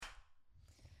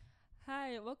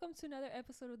Hi, welcome to another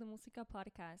episode of the Musica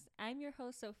podcast. I'm your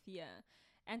host, Sophia,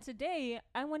 and today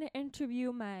I want to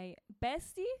interview my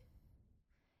bestie,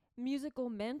 musical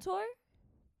mentor,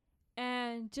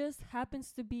 and just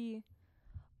happens to be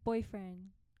boyfriend.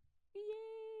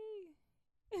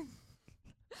 Yay!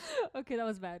 Okay, that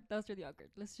was bad. That was really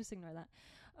awkward. Let's just ignore that.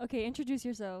 Okay, introduce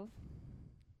yourself.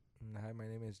 Hi, my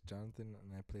name is Jonathan,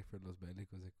 and I play for Los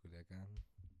Belicos de Culiacan.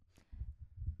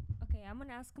 Okay, I'm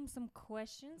gonna ask him some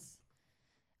questions,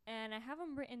 and I have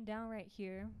them written down right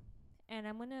here. And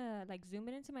I'm gonna like zoom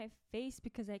it into my face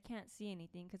because I can't see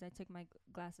anything because I took my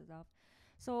glasses off.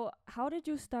 So, how did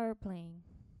you start playing?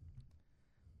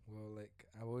 Well,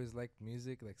 I've always liked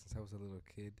music, since I was a little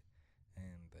kid,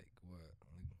 and what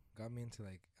got me into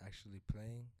actually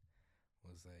playing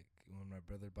was when my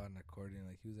brother bought an accordion.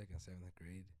 He was in 7th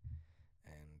grade,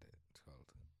 and it's called.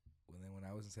 When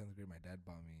I was in 7th grade, my dad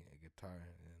bought me a guitar,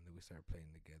 and then we started playing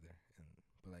together.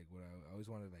 But what I always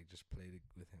wanted just play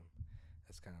with him.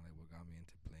 That's kind of what got me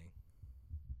into playing.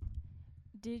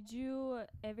 Did you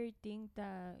ever think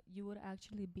that you would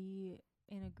actually be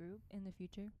in a group in the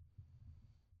future?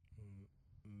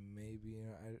 Maybe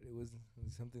it wasn't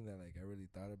something that I really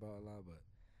thought about a lot, but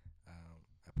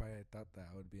I probably thought that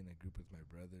I would be in a group with my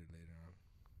brother later on.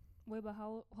 Wait, but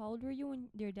how old were you when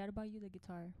your dad bought you the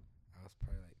guitar? I was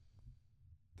probably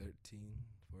 13,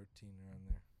 14, around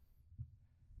there.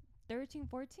 13,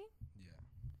 14? Yeah.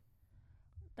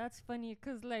 That's funny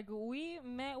because we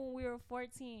met when we were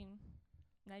 14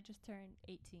 and I just turned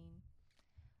 18.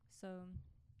 So,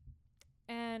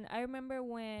 and I remember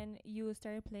when you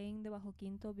started playing the Bajo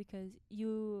Quinto because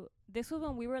this was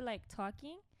when we were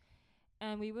talking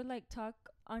and we would talk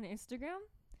on Instagram,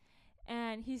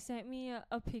 and he sent me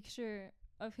a picture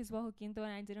of his Bajo Quinto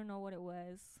and I didn't know what it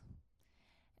was.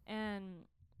 And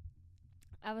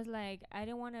I was like, I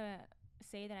didn't want to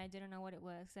say that I didn't know what it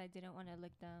was 'cause I didn't want to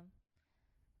look dumb.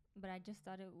 But I just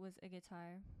thought it was a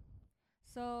guitar.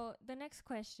 So, the next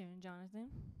question, Jonathan.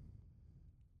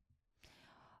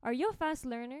 Are you a fast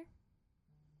learner?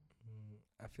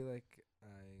 I feel like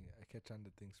I catch on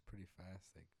to things pretty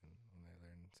fast, when I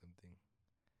learn something.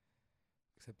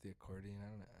 Except the accordion,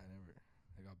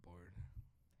 I got bored.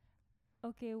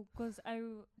 Okay, because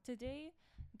today,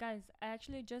 guys, I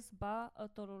actually just bought a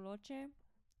Toroloche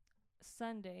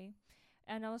Sunday,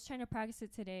 and I was trying to practice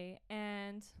it today,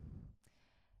 and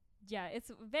yeah, it's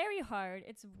very hard.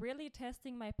 It's really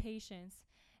testing my patience,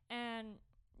 and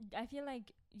I feel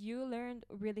like you learned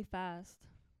really fast.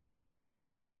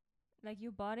 Like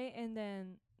you bought it, and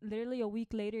then literally a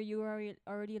week later, you were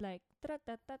already like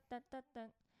 "Tra-ta-ta-ta-ta-ta."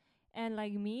 And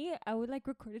me, I would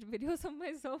recorded videos of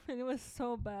myself, and it was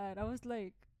so bad. I was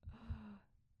like,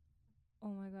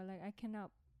 oh my god, I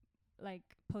cannot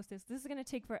post this. This is gonna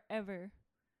take forever.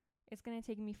 It's gonna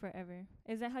take me forever.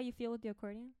 Is that how you feel with the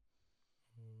accordion?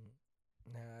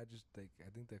 Nah, I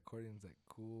think the accordion's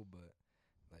cool, but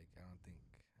I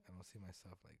don't see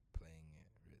myself playing it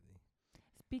really.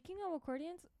 Speaking of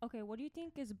accordions, okay, what do you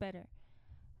think is better?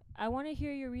 I want to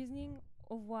hear your reasoning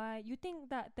of why you think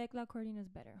that tecla accordion is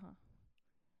better, huh?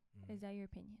 Is that your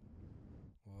opinion?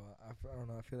 Well, I don't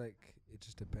know. I feel like it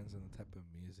just depends on the type of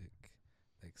music.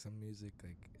 Some music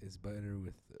is better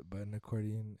with button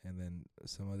accordion, and then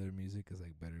some other music is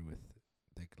better with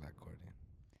tecla accordion.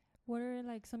 What are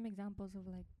some examples of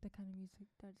the kind of music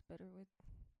that's better with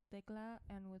tecla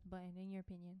and with button, in your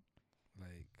opinion?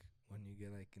 When you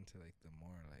get into the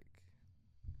more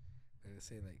let's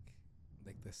say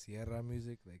the sierra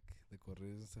music, the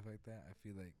corridos and stuff like that. I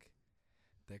feel like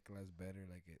tecla's better.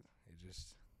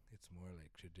 It's more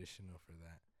traditional for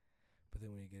that. But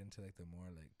then when you get into the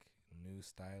more new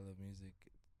style of music,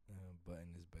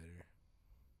 button is better.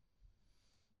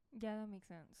 Yeah, that makes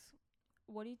sense.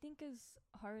 What do you think is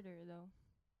harder though?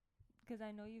 Because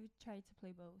I know you've tried to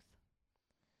play both.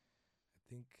 I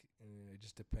think it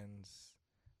just depends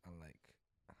on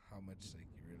how much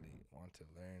you really want to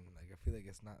learn. I feel like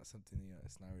it's not something,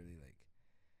 it's not really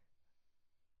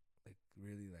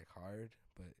really hard,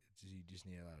 but you just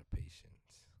need a lot of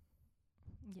patience.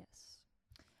 Yes.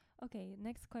 Okay,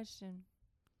 next question.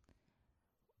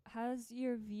 Has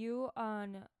your view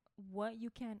on what you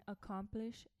can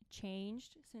accomplish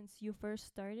changed since you first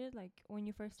started? When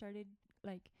you first started,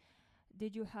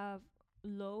 did you have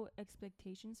low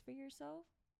expectations for yourself?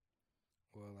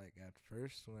 Well, at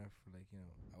first when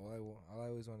all I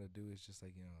always want to do is just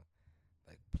play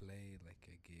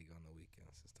a gig on the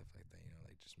weekends and stuff like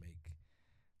that. Just make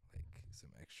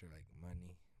some extra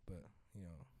money, but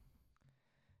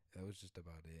that was just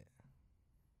about it.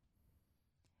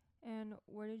 And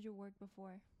where did you work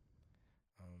before?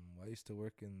 I used to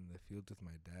work in the field with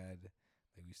my dad.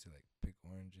 We used to pick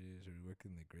oranges oranges or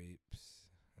working the grapes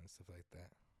and stuff like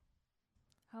that.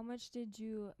 How much did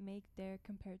you make there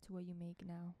compared to what you make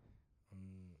now?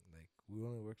 Like we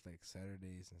only worked like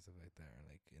Saturdays and stuff like that, or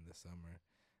like in the summer.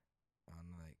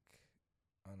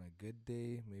 On a good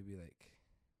day, maybe like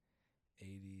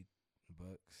 80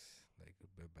 bucks. Like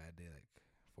a bad day, like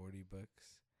 40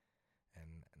 bucks.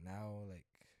 And now like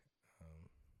um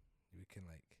we can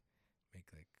like make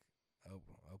like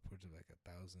upwards of like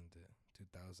 1,000 to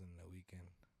 2,000 a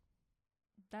weekend.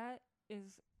 That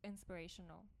is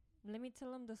inspirational. Let me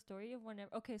tell them the story of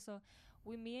whenever. Okay, so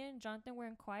me and Jonathan were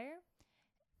in choir,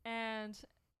 and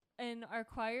in our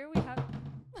choir we have.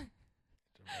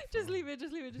 Just leave it.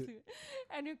 Just leave it. Just leave it.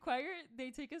 And in choir,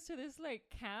 they take us to this like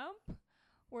camp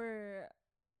where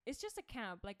it's just a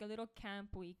camp, like a little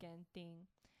camp weekend thing,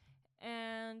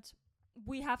 and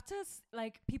we have to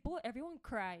everyone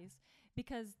cries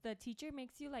because the teacher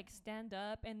makes you like stand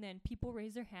up, and then people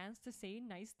raise their hands to say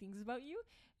nice things about you,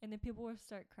 and then people will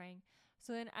start crying.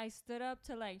 So then I stood up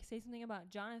to like say something about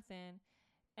Jonathan,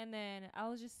 and then I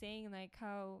was just saying like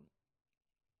how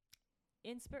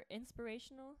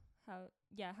inspirational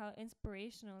how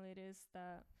inspirational it is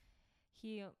that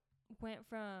he went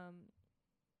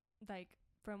like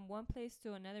from one place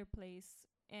to another place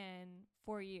in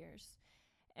 4 years.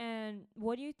 And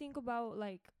what do you think about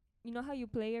like how you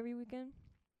play every weekend?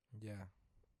 Yeah.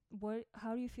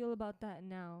 How do you feel about that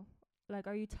now? Like,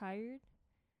 are you tired?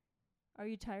 Are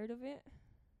you tired of it?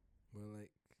 Well,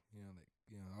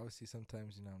 obviously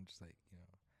sometimes I'm just like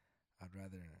I'd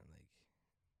rather like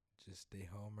just stay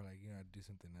home or like do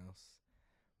something else.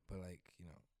 But like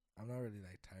I'm not really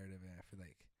like tired of it. I feel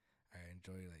like I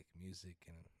enjoy like music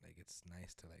and like it's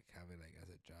nice to like have it like as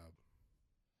a job.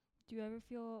 Do you ever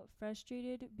feel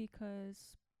frustrated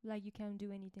because like you can't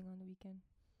do anything on the weekend?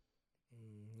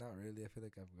 Not really. I feel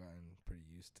like I've gotten pretty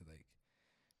used to like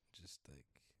just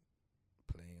like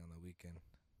playing on the weekend.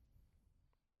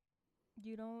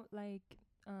 You don't like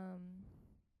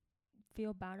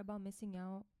feel bad about missing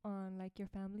out on like your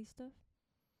family stuff?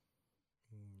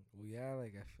 Well, yeah,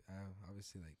 like I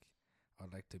obviously like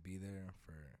I'd like to be there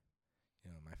for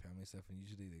my family stuff, and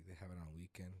usually like they have it on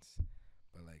weekends.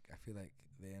 But like I feel like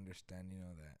they understand,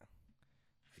 that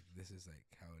like this is like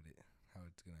how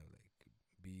it's gonna like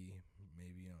be.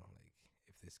 Maybe like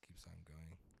if this keeps on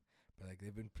going, but like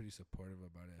they've been pretty supportive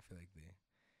about it. I feel like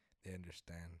they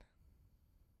understand.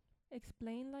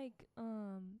 Explain like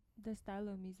the style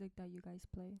of music that you guys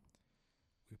play.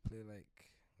 We play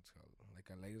like what's called like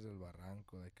Alegres del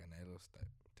Barranco, like Canelos type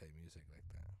music like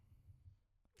that.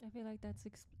 I feel like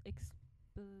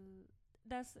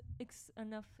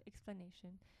enough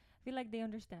explanation. I feel like they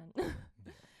understand. Yeah.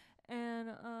 And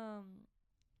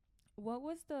what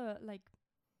was the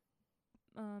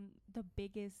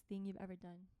biggest thing you've ever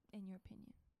done in your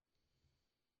opinion?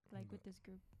 Like with this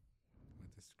group?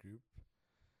 With this group,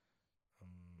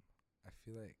 I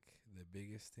feel like the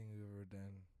biggest thing we've ever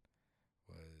done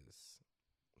was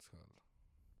what's called.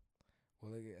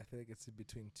 Well, like I feel like it's in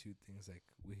between two things. Like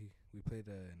we played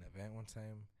an event one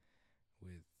time with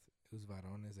it was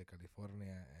Varones de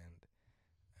California and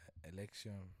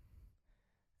Election,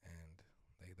 and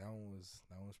like that one was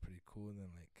pretty cool. And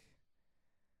then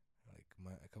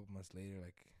a couple months later,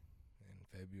 like in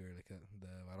February, like the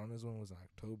Varones one was in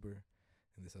October,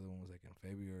 and this other one was like in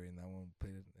February, and that one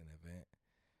played an event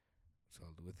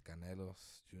called with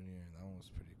Canelos Jr. and that one was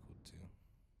pretty cool too.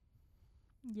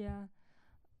 Yeah.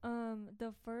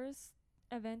 The first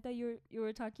event that you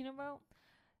were talking about,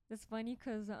 it's funny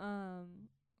 'cause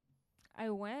I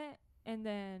went, and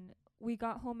then we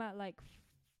got home at like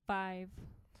 5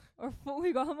 or 4.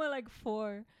 We got home at like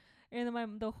 4. And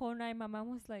then the whole night my mom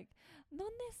was like,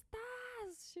 "¿Dónde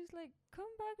estás?" She's like,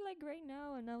 "Come back like right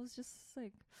now." And I was just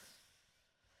like,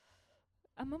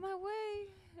 "I'm on my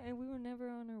way." And we were never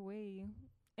on our way.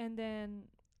 And then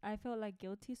I felt like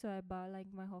guilty, so I bought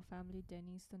like my whole family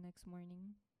Denny's the next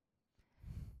morning.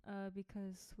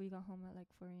 Because we got home at like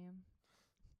 4 a.m.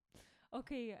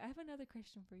 Okay, I have another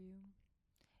question for you.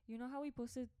 You know how we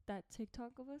posted that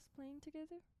TikTok of us playing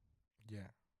together? Yeah.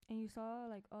 And you saw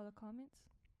like all the comments?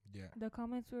 Yeah. The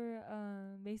comments were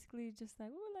basically just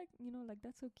like, "Oh, like, like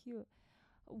that's so cute."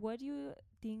 What do you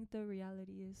think the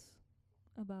reality is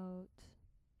about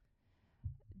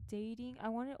dating?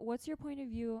 What's your point of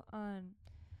view on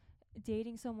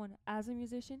dating someone as a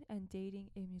musician and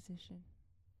dating a musician?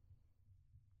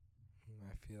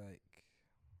 I feel like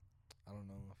I don't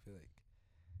know. I feel like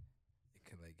it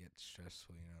could like get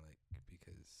stressful, like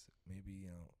because maybe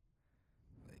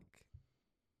like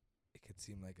it could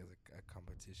seem like as a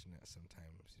competition at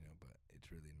sometimes, but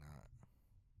it's really not.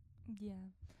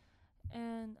 Yeah.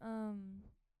 And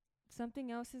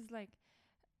something else is like,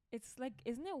 it's like,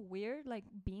 isn't it weird like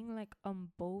being like on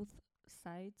both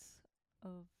sides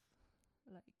of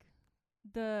like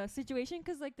the situation?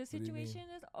 Cause like the What do you mean? situation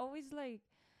is always like,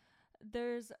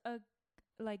 there's a,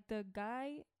 like the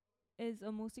guy is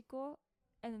a musico,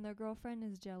 and then their girlfriend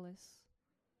is jealous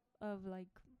of like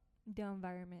the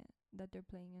environment that they're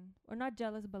playing in, or not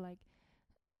jealous, but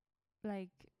like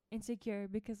insecure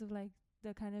because of like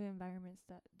the kind of environments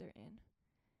that they're in.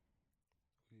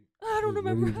 I don't What do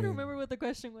remember. you I don't mean? remember what the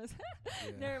question was.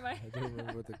 Yeah, Never mind. I don't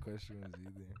remember what the question was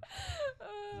either.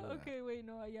 So, Okay, wait,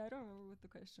 no, yeah, I don't remember what the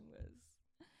question was.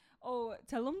 Oh,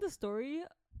 tell them the story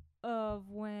of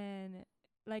when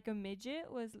like a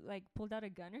midget was like pulled out a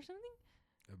gun or something.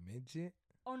 a midget?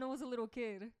 Oh no, it was a little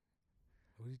kid.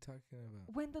 What are you talking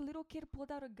about? When the little kid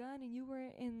pulled out a gun and you were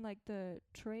in like the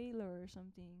trailer or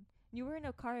something. You were in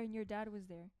a car and your dad was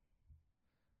there.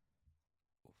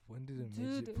 When did a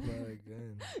Dude, midget pull out a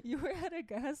gun? you were at a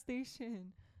gas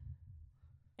station.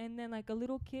 And then like a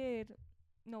little kid,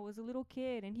 no, it was a little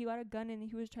kid, and he got a gun and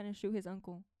he was trying to shoot his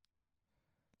uncle.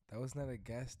 That was not a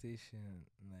gas station.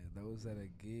 Like that was at a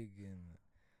gig in,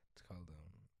 it's called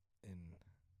in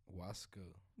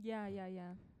Wasco. Yeah, yeah,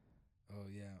 yeah. Oh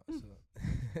yeah. So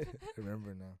I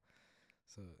remember now.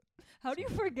 So How do you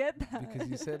forget that? because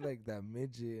you said like that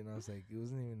midget, and I was like, it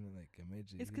wasn't even like a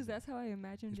midget. It's because that's how I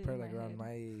imagined he's it. probably in like my around head.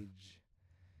 my age.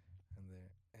 And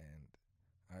there, and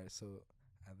all right. So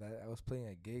I was playing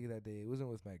a gig that day. It wasn't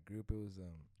with my group. It was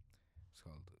it's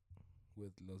called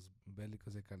with Los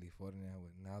Belicos de California.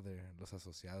 With now they're Los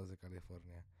Asociados de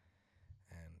California,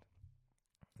 and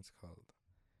it's called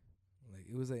like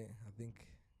it was I think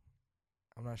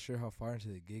I'm not sure how far into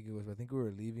the gig it was, but I think we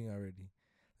were leaving already.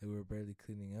 Like we were barely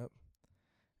cleaning up,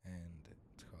 and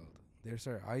it's called they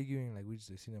started arguing. Like we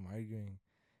just seen them arguing,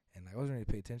 and I wasn't really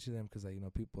paying attention to them because like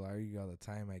people argue all the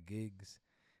time at gigs,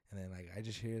 and then like I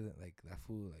just hear that like that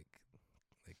fool like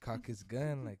cock his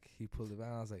gun, like he pulled it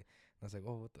out. I was like,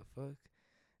 oh, what the fuck?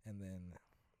 And then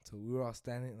so we were all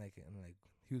standing like, and like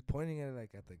he was pointing at it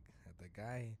like at the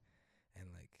guy, and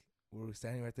like we were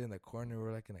standing right there in the corner. We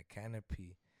were like in a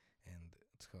canopy, and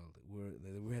it's called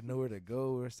we had nowhere to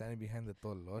go. We were standing behind the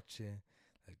toloche,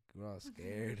 like we're all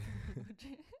scared.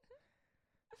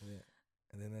 Yeah.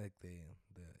 And then like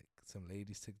some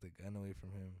ladies took the gun away from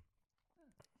him,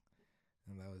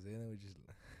 and that was it. And we just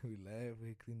we left.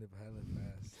 We cleaned up hella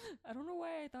fast. I don't know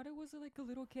why I thought it was like a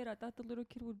little kid. I thought the little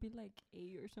kid would be like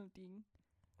 8 or something.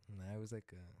 Nah, it was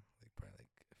like probably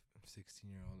like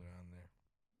 16-year-old around there.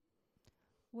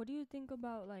 What do you think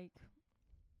about like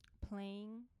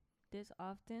playing this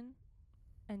often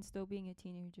and still being a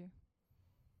teenager?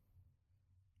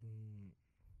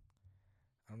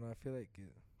 I don't know. I feel like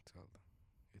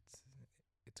it's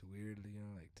it's weird,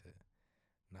 like to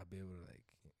not be able to like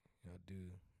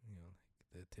do like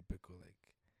the typical like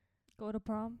Go to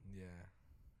prom? yeah.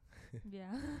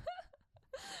 Yeah.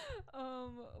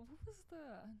 What was the? No,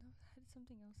 I had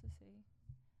something else to say.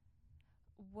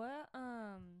 What?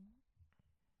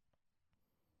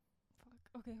 Fuck.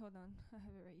 Okay, hold on. I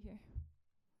have it right here.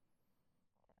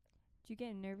 Do you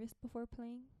get nervous before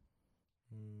playing?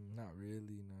 Not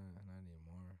really. Not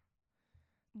anymore.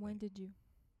 When Like, did you?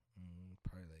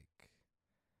 Probably like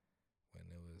when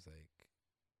it was like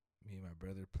me and my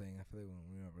brother playing. I feel like when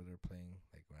me and my brother were playing,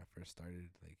 like when I first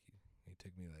started, like he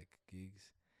took me like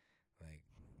gigs, like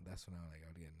that's when I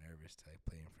would get nervous to like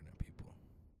play in front of people.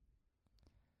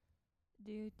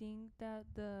 Do you think that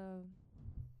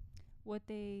what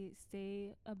they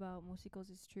say about musicals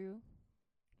is true?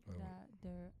 Or That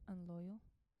they're unloyal?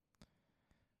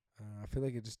 I feel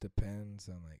like it just depends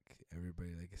on like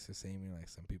everybody. Like it's the same. Like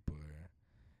some people are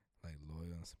like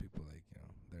loyal, and some people like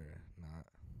they're not.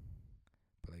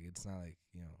 But like it's not like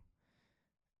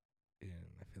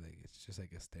I feel like it's just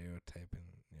like a stereotype, and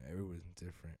everyone's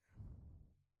different.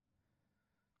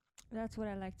 That's what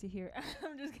I like to hear.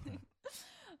 I'm just kidding.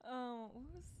 What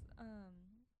was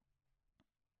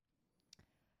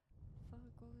fuck,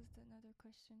 what was the another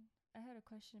question? I had a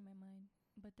question in my mind,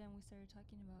 but then we started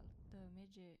talking about the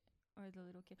midget or the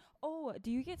little kid. Oh,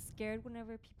 do you get scared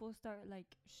whenever people start like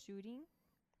shooting?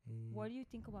 What do you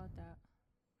think about that?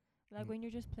 Like when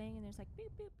you're just playing and there's like pew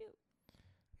pew pew.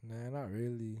 Nah, not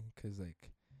really, 'cause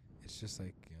like it's just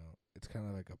like it's kind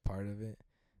of like a part of it.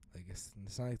 Like it's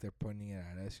not like they're pointing it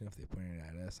at us. If they pointed it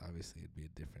at us, obviously it'd be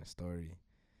a different story.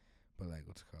 But like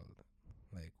what's it called,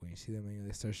 like when you see them,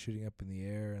 they start shooting up in the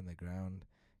air and the ground.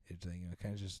 It's like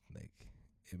kind of just like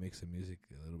it makes the music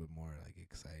a little bit more like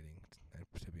exciting.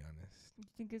 To be honest. You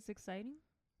think it's exciting?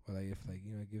 Well, like if like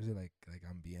it gives it like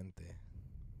ambiente.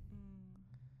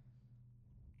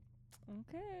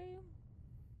 Okay.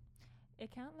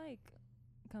 it can't like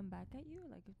come back at you,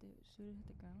 like if the shooter hit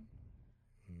the ground.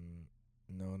 Mm,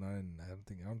 no, not in. I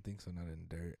don't think so. Not in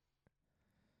dirt.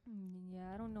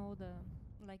 Yeah, I don't know the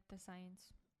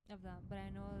science of that, but I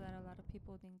know that a lot of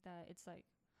people think that it's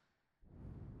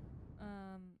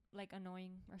like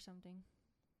annoying or something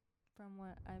from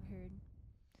what I've heard.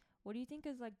 What do you think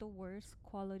is like the worst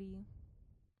quality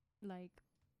like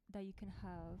that you can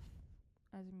have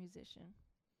as a musician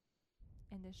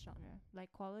in this genre?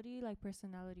 Like quality, like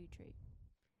personality trait.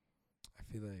 I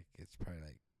feel like it's probably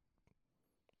like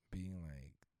being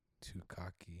like too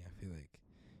cocky. I feel like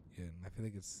yeah, and I feel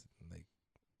like it's like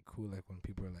cool like when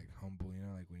people are like humble, you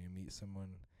know, like when you meet someone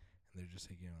and they're just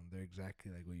like, you know, they're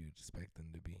exactly like what you expect them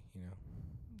to be, you know.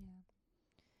 Yeah.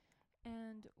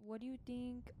 And what do you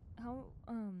think how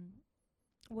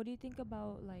what do you think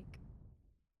about like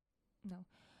no.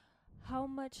 How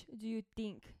much do you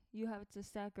think you have to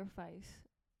sacrifice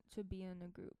to be in a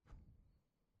group?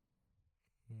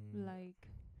 Mm, Like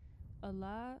a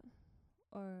lot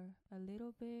or a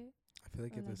little bit I feel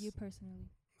like or at like you this personally?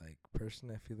 like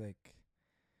person, I feel like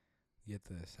you have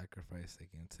to sacrifice like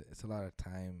it's a lot of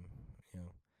time, you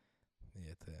know. You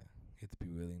have to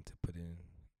be willing to put in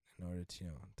order to, you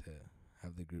know, to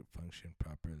have the group function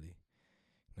properly.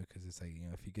 You know, 'cause it's like, you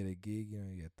know, if you get a gig, you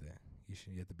know, you have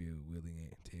to be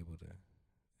willing to able to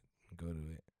go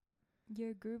to it.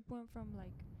 Your group went from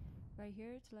like right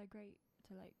here to like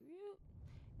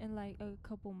in like a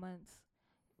couple months.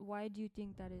 Why do you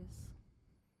think that is?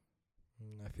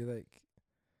 I feel like,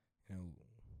 you know,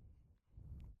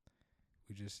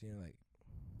 we just, you know, like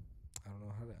I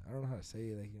don't know how to say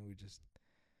it. Like, you know, we just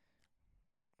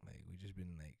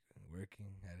been like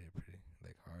working at it pretty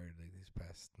like hard like these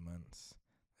past months.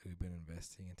 Like, we've been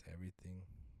investing into everything,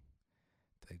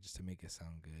 like just to make it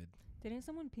sound good. Didn't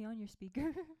someone pee on your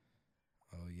speaker?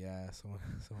 Oh yeah, someone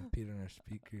someone peed on our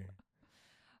speaker.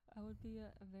 I would be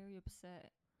very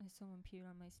upset if someone peed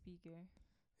on my speaker.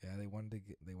 Yeah, they wanted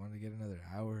to get another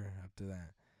hour after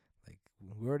that. Like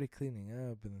we're already cleaning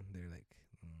up, and they're like,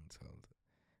 so,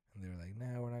 and they were like,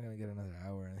 nah, we're not gonna get another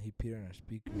hour. And he peed on our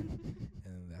speaker,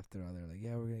 and after all, they're like,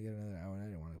 yeah, we're gonna get another hour. And I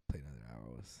didn't want to play another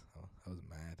hour. I was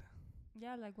mad.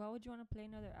 Yeah, like why would you want to play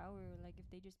another hour like if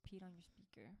they just peed on your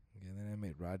speaker? Yeah, and then I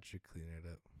made Roger clean it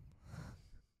up.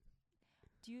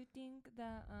 Do you think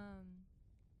that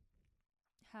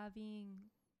having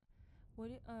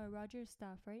Roger's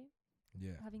staff, right?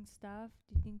 Yeah, Having staff,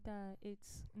 do you think that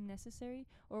it's necessary,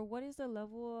 or what is the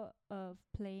level of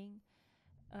playing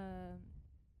um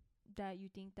that you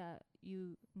think that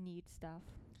you need staff?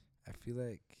 I feel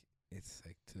like it's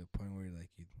like to the point where like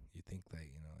you think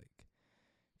like, you know, like,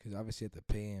 'cause obviously you have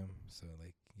to pay him, so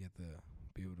like you have to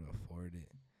be able to afford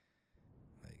it.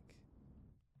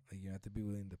 Like you have to be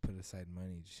willing to put aside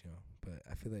money, just, you know. But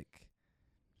I feel like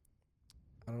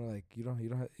I don't know, like you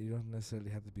don't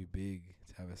necessarily have to be big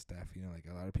to have a staff. You know, like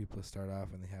a lot of people start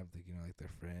off and they have like, you know, like their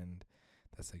friend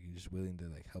that's like you're just willing to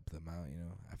like help them out. You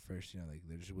know, at first, you know, like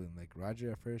they're just willing. Like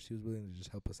Roger, at first he was willing to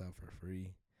just help us out for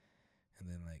free, and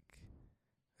then like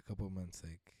a couple of months,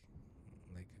 like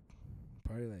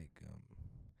probably like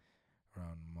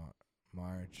around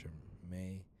March or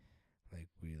May, like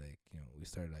we like, you know, we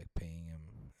started like paying him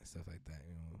and stuff like that.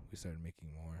 You know, we started making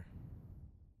more.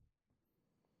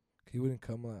 He wouldn't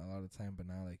come a lot of the time, but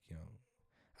now like, you know,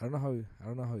 I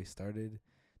don't know how he started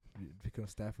to become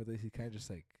staff with us. He kind of just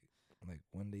like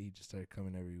one day he just started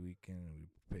coming every weekend,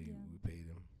 and Yeah. we paid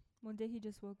him. One day he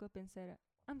just woke up and said,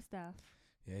 "I'm staff."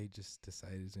 Yeah, he just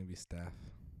decided he's gonna be staff.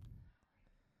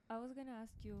 I was gonna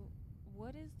ask you,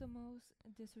 what is the most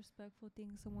disrespectful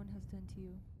thing someone has done to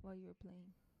you while you were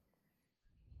playing?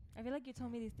 I feel like you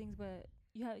told me these things, but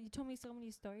you told me so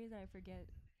many stories that I forget.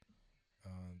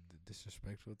 The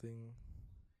disrespectful thing.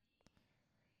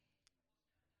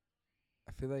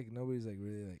 I feel like nobody's like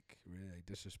really like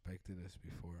disrespected us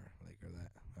before, like, or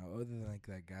that. Other than like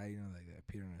that guy, you know, like that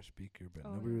Peter on our speaker, but Oh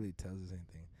nobody yeah. really tells us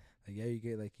anything. Like, yeah, you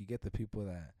get the people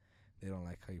that they don't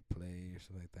like how you play or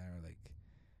something like that, or like,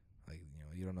 you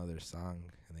know, you don't know their song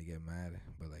and they get mad.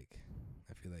 But like,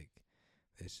 I feel like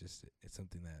it's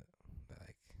something that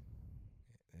like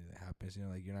it happens. You know,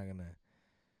 like you're not gonna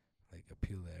like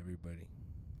appeal to everybody.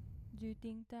 Do you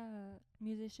think that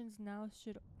musicians now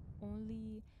should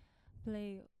only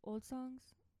play old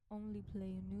songs, only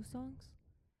play new songs?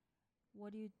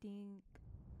 What do you think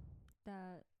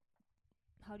that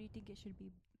how do you think it should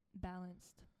be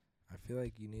balanced? I feel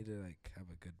like you need to like have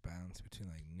a good balance between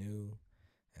like new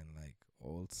and like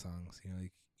old songs. You know,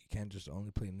 like you can't just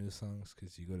only play new songs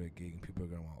 'cause you go to a gig and people are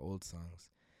gonna want old songs.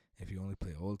 If you only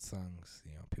play old songs,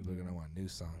 you know, people are Yeah. gonna want new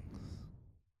songs.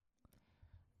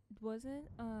 wasn't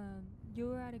you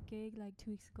were at a gig like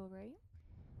 2 weeks ago, right?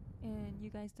 And you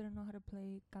guys didn't know how to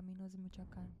play Caminos de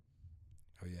Michoacan.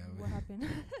 Oh yeah, What happened?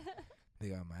 they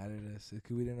got mad at us. It's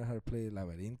 'cause we didn't know how to play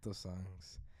Laberinto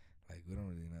songs. Like we don't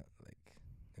really know. Like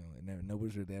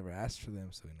nobody's really ever asked for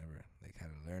them, so we never like had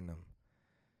to learn them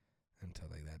until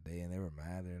like that day. And they were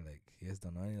mad. They're like, "You guys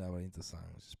don't know any Laberinto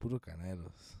songs. Just puro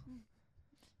caneros."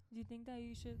 Do you think that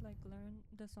you should like learn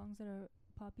the songs that are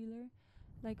popular,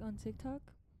 like on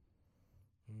TikTok?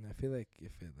 I feel like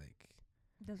if it like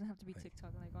Doesn't have to be like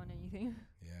TikTok, like on anything.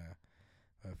 yeah,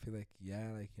 I feel like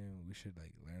like we should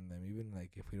like learn them. Even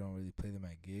like if we don't really play them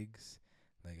at gigs,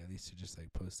 like at least to just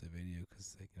like post a video,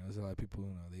 'cause like there's a lot of people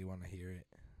they want to hear it.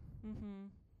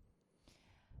 Mhm.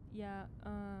 Yeah.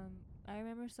 I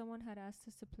remember someone had asked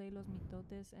us to play Los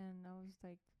Mitotes, and I was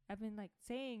like, I've been like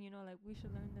saying, like we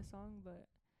should learn the song, but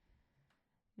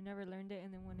we never learned it.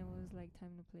 And then when it was like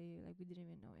time to play, like we didn't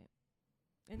even know it.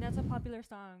 And that's a popular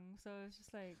song, so it's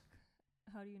just like,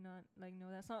 how do you not like know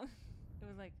that song? It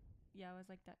was like, yeah, it was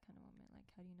like that kind of moment. Like,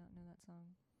 how do you not know that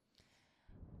song?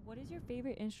 What is your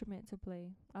favorite instrument to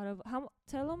play? Out of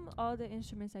tell them all the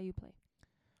instruments that you play.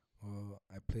 Well,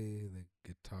 I play the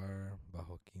guitar,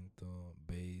 bajo quinto,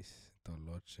 bass,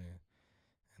 toloche,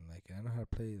 and like I know how to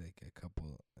play like a couple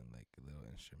and like little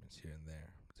instruments here and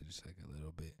there, so just like a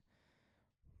little bit.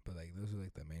 But like those are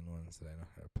like the main ones that I know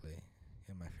how to play.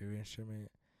 And my favorite instrument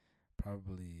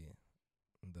probably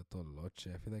the toloche.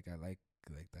 I feel like I like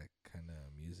that kind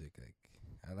of music. Like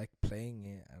I like playing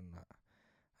it. I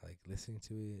like listening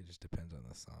to it. It just depends on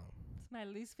the song. It's my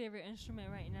least favorite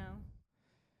instrument right now.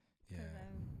 Yeah. 'Cause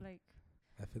I'm like,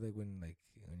 I feel like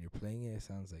when you're playing it, it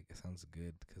sounds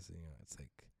good, 'cause it's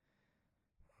like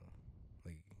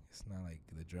it's not like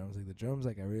the drums. Like the drums,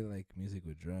 like I really like music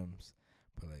with drums,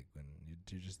 but like when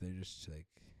you're just there, just like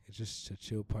it's just a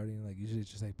chill party. Like usually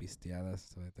it's just like pisteadas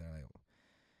stuff like that.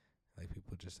 Like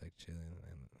people just like chilling,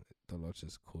 and Toloche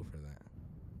is cool for that.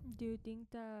 do you think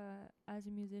that as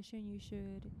a musician you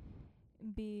should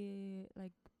be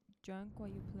like drunk while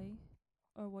you play,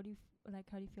 or what do you like?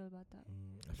 How do you feel about that?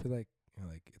 I feel like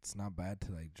like it's not bad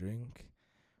to like drink,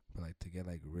 but like to get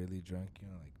like really drunk,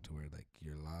 like to where like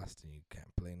you're lost and you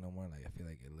can't play no more. Like I feel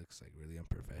like it looks like really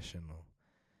unprofessional,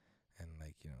 and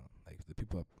like like the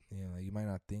people, like you might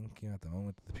not think at the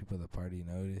moment the people at the party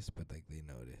notice, but like they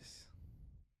notice.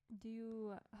 Do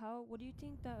you what do you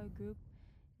think that a group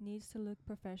needs to look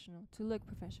professional? To look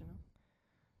professional.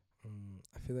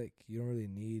 I feel like you don't really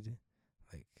need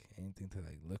like anything to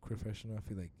like look professional. I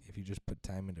feel like if you just put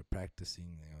time into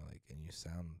practicing, like and you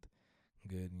sound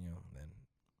good, then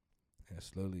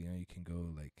slowly, you can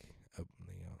go like up,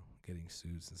 getting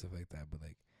suits and stuff like that. But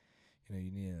like,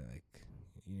 you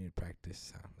need to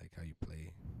practice like how you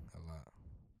play a lot.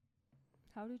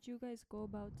 How did you guys go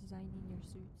about designing your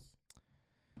suits?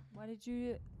 Why did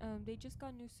you they just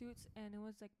got new suits and it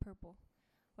was like purple.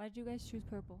 Why did you guys choose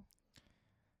purple?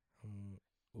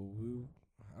 Well,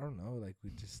 I don't know, like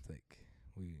we just like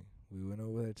we went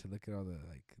over there to look at all the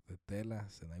like the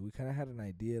telas, and like we kind of had an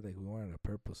idea, like we wanted a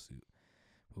purple suit,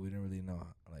 but we didn't really know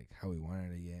like how we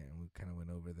wanted it yet, and we kind of went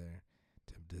over there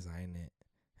to design it,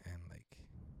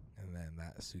 and then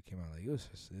that suit came out. Like it was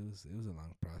a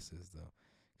long process though,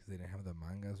 'cause they didn't have the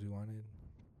mangas we wanted,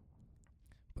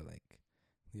 but like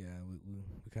yeah, we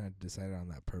kind of decided on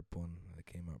that purple, and it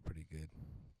came out pretty good.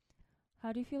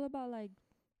 How do you feel about like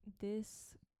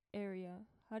this area?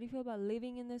 How do you feel about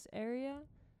living in this area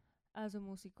as a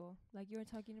músico? Like you were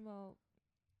talking about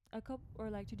a couple or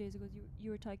like 2 days ago,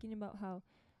 you were talking about how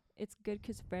it's good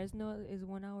 'cause Fresno is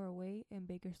 1 hour away and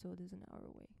Bakersfield is an hour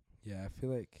away. Yeah, I feel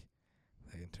like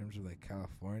in terms of like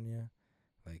California,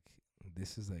 like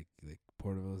this is like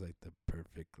Porterville is like the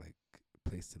perfect like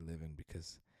place to live in,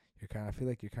 because I feel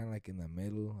like you're kind of like in the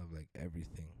middle of like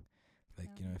everything. Like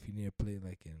Yeah. if you need to play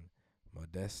like in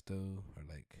Modesto or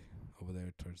like over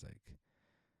there towards like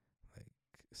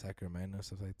Sacramento,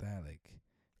 stuff like that, like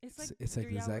It's like it's like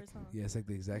 3 the hours, exact huh? it's like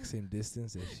the exact same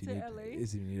distance as you To need LA?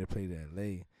 as you need to play to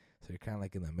LA. So you're kind of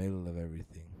like in the middle of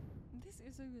everything. This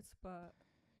is a good spot.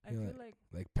 I You know, feel like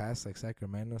like past like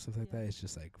Sacramento, stuff like Yeah. that, it's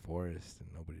just like forest and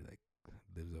nobody like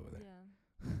lives over there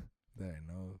yeah. that I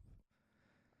know of.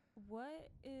 What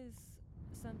is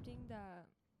something that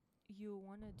you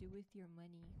want to do with your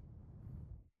money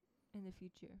in the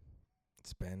future?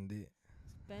 Spend it.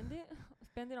 Spend it?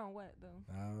 Spend it on what though?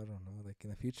 I don't know. Like in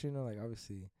the future, like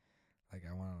obviously, like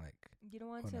I want to like You don't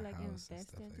want own to a like house and invest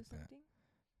stuff into like that. something?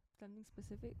 Something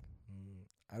specific?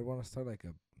 I'd want to start like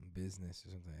a business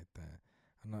or something like that.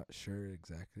 I'm not sure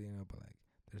exactly, but like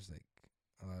there's like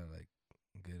a lot of like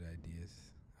good ideas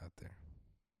out there.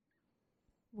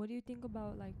 What do you think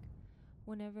about like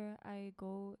whenever I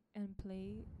go and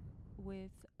play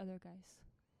with other guys.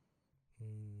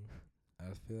 Mm,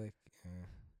 I feel like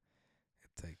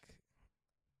it's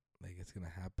like it's gonna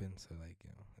happen. So like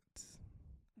it's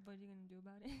What are you gonna do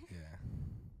about it? yeah.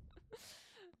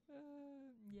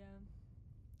 Yeah.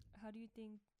 How do you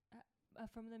think,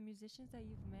 from the musicians that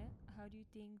you've met, how do you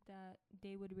think that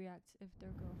they would react if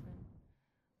their girlfriend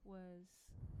was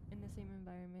in the same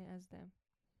environment as them?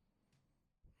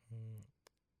 Mm,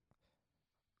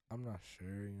 I'm not sure.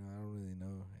 I don't really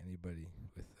know anybody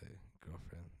with a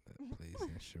girlfriend that plays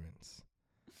instruments.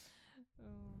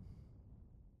 Oh,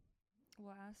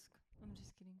 well, ask. I'm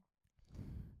just kidding.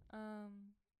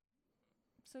 Um.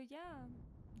 So yeah,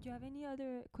 do you have any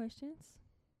other questions?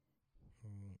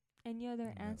 Mm, Any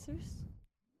other no, answers?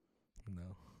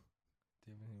 no.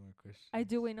 Do you have any more questions? I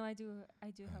do. Wait, no, I do.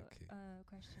 I do have Okay. a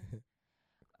question.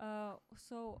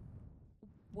 So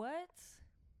what?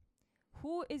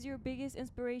 Who is your biggest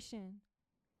inspiration,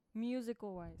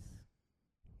 musical wise?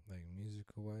 Like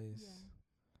musical wise, Yeah.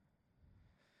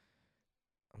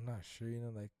 I'm not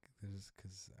sure. Like there's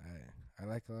cause I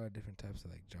like a lot of different types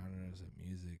of like genres of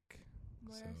music.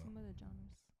 What So are some of the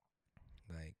genres?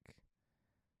 like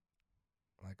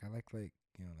I like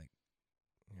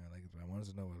like Ramones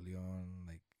de Nuevo León,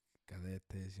 like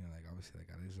Cadetes. Like obviously like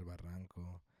Alex del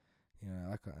Barranco.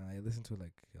 I listen to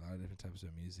like a lot of different types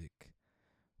of music,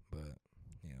 but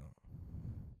you know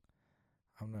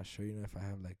I'm not sure. If I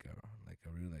have like a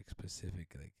real like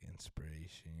specific like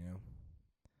inspiration.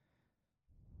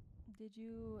 Did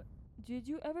you did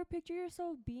you ever picture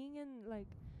yourself being in like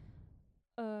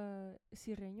a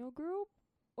sirreño group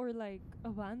or like a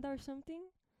banda or something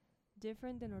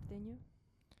different than norteño?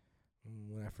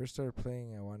 When I first started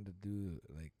playing, I wanted to do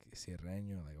like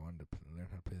sierreño, like I wanted to learn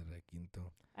how to play the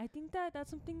requinto. I think that that's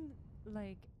something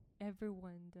like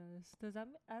everyone does. Does that?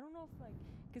 I don't know if like,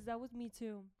 cause that was me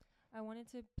too. I wanted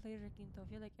to play requinto. I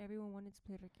feel like everyone wanted to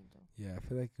play requinto. Yeah, I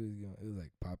feel like it was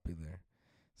like popular,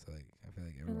 so like I feel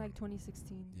like In everyone. like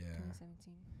 2016, Yeah,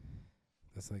 2017.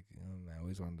 that's like I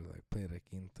always wanted to like play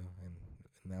requinto,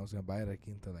 and I was gonna buy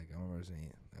requinto. Like I remember I was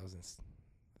in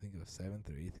I think it was 7th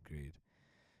or 8th grade.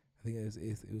 I think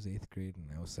it was 8th grade, and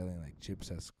I was selling like chips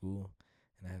at school,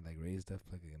 and I had like raised up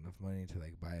like enough money to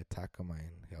like buy a taco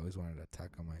mine. I always wanted a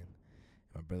taco mine.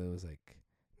 My brother was like,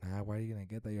 "Nah, why are you gonna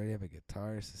get that? You already have a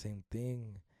guitar. It's the same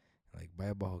thing. Like, buy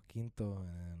a bajo quinto." And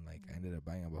then like I ended up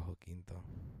buying a bajo quinto.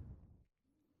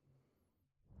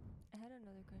 I had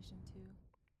another question too.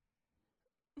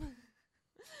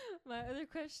 My other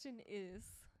question is,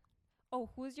 oh,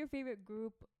 who's your favorite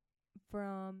group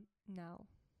from now?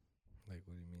 Like,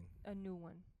 what do you mean? A new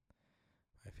one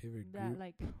My favorite that group,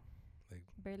 like like,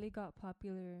 barely got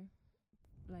popular,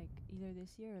 like either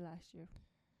this year or last year.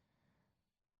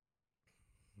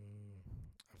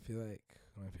 I feel like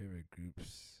one of my favorite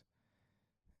groups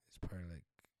is probably like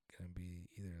gonna be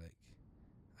either like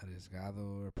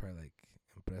Arriesgado or probably like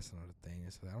Empresa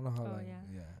Norteña. So I don't know how Oh like yeah.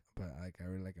 yeah, but like I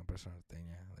really like Empresa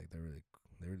Norteña. Like they're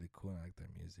really cool, and I like their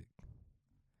music.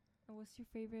 And what's your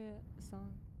favorite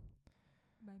song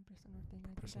by Empresa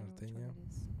Norteña? I think Empresa I know which one Norteña. it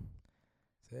is.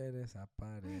 Se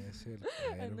desaparece el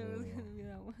I knew it was cuervo. gonna be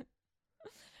that one.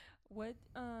 What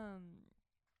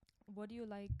what do you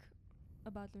like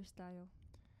about their style?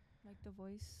 Like the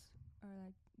voice or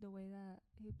like the way that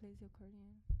he plays the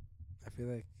accordion? I feel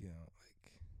like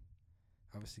like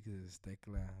obviously because it's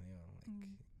tecla, like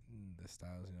Mm. the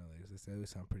styles, like they always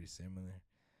sound pretty similar,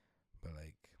 but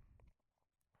like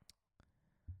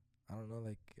I don't know,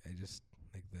 like I just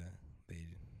like they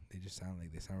they just sound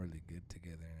like they sound really good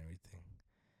together and everything.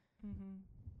 Mhm.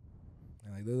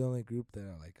 And like they're the only group that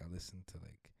I listen to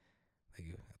like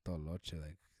Toloche,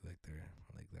 like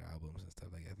their albums and stuff.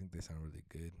 Like I think they sound really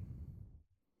good.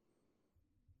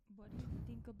 What do you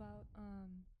think about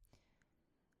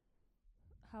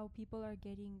how people are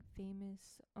getting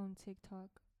famous on TikTok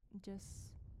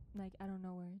just like out of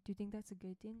nowhere? Do you think that's a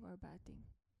good thing or a bad thing?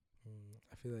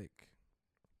 I feel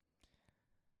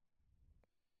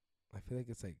like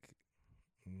it's like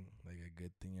a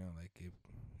good thing, like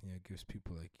it gives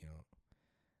people like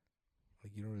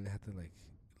you don't really have to like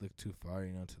look too far,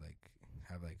 to like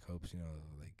have like hopes,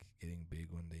 like getting big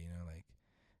one day, like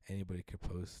anybody could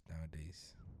post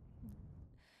nowadays.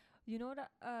 You know what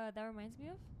that reminds me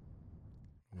of?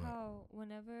 What? How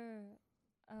whenever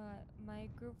my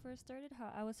group first started,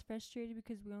 how I was frustrated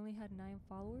because we only had 9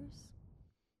 followers.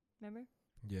 Remember?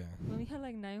 Yeah. We only had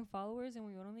like 9 followers and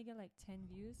we would only get like 10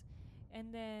 views.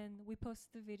 And then we posted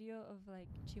the video of like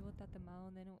Chivo Tatamao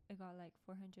and then it got like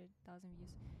 400,000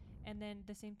 views. And then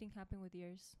the same thing happened with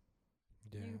yours.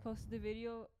 Yeah. You posted the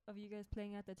video of you guys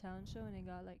playing at the talent show and it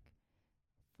got like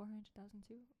 400,000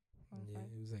 too, or Yeah, five.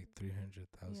 it was like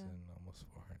 300,000, Yeah. almost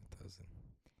 400,000.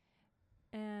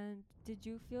 And did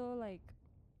you feel like?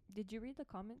 Did you read the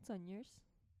comments on yours?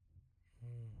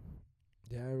 Mm.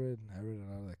 Yeah, I read a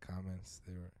lot of the comments.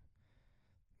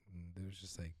 There was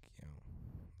just like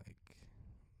like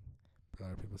a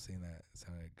lot of people saying that it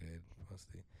sounded good.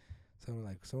 Mostly, some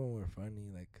were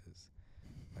funny, like 'cause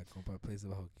my compa plays the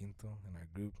bajo quinto in our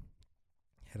group.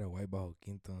 He had a white bajo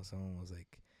quinto, and someone was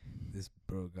like, "This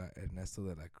bro got Ernesto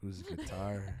de la Cruz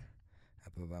guitar." I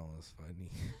thought that one was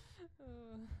funny.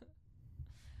 Oh,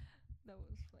 that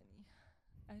was funny.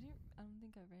 I didn't. I don't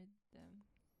think I read them.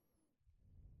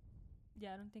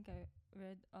 Yeah, I don't think I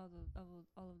read all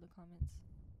of the comments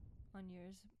on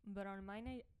yours, but on mine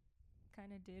I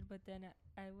kind of did. But then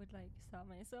I would like stop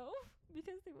myself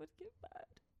because they would get bad,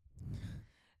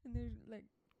 and they're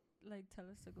like tell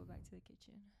us to go back to the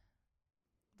kitchen.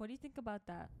 What do you think about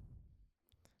that?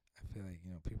 I feel like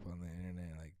people on the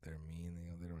internet, like, they're mean.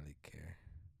 They don't really care.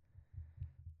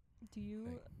 Do you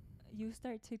Like, you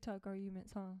start TikTok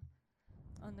arguments, huh?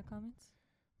 On the comments?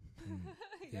 mm,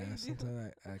 Yeah, yeah, you do.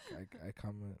 sometimes I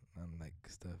comment on like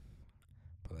stuff,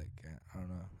 but like I don't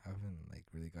know. I haven't like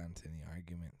really gotten into any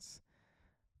arguments.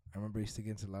 I remember I used to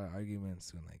get into a lot of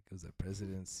arguments when like it was a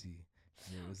presidency.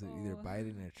 It was either Oh.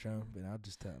 Biden or Trump, and I'll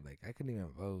just tell, like, I couldn't even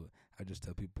vote. I just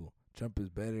tell people Trump is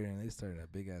better, and they started a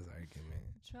big ass argument.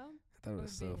 Trump I thought it or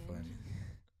was so Biden? funny.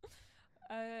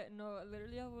 No,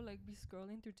 literally I will like be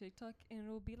scrolling through TikTok and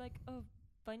it'll be like a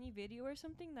funny video or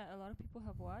something that a lot of people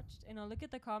have watched, and I'll look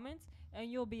at the comments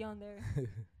and you'll be on there.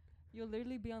 You'll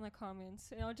literally be on the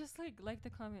comments, and I'll just like the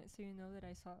comment so you know that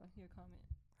I saw your comment.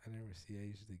 I never see. I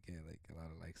usually get like a lot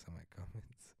of likes on my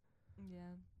comments.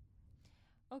 Yeah.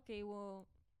 Okay, well,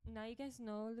 now you guys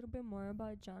know a little bit more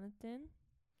about Jonathan.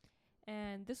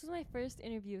 And this was my first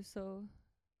interview, so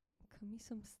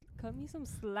cut me some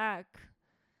slack.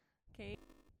 Okay.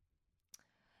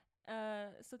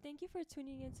 So thank you for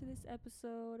tuning into this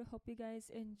episode. Hope you guys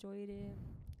enjoyed it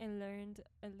and learned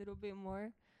a little bit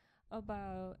more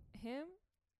about him.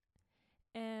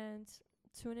 And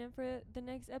tune in for the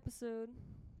next episode.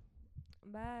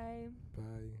 Bye.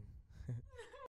 Bye.